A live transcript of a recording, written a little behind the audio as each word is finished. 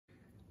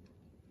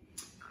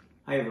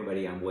Hi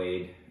everybody, I'm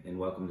Wade and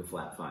welcome to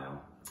Flat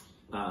File.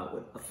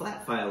 A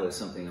flat file is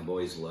something I've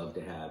always loved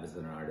to have as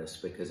an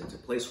artist because it's a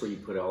place where you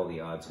put all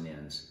the odds and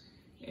ends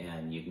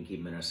and you can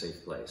keep them in a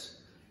safe place.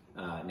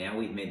 Now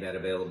we've made that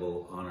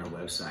available on our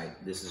website.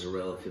 This is a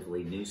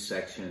relatively new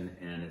section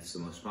and it's the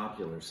most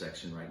popular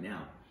section right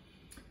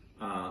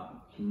now.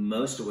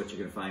 Most of what you're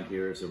going to find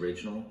here is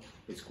original.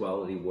 It's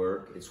quality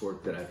work. It's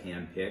work that I've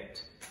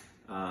handpicked,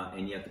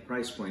 and yet the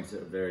price points are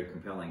very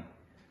compelling.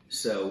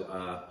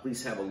 So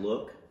please have a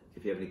look.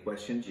 If you have any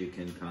questions, you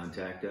can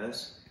contact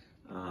us.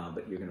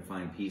 But you're going to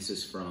find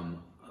pieces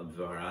from a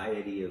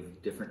variety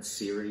of different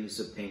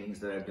series of paintings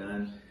that I've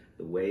done.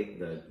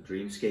 The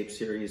Dreamscape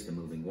series, the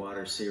Moving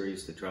Water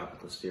series, the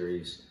Tropical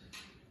series,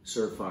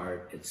 Surf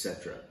Art,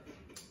 etc.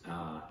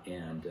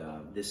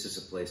 This is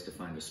a place to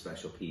find a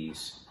special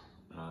piece.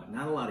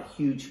 Not a lot of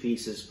huge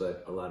pieces,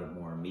 but a lot of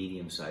more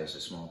medium-sized to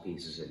small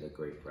pieces at a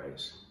great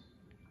price.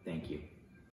 Thank you.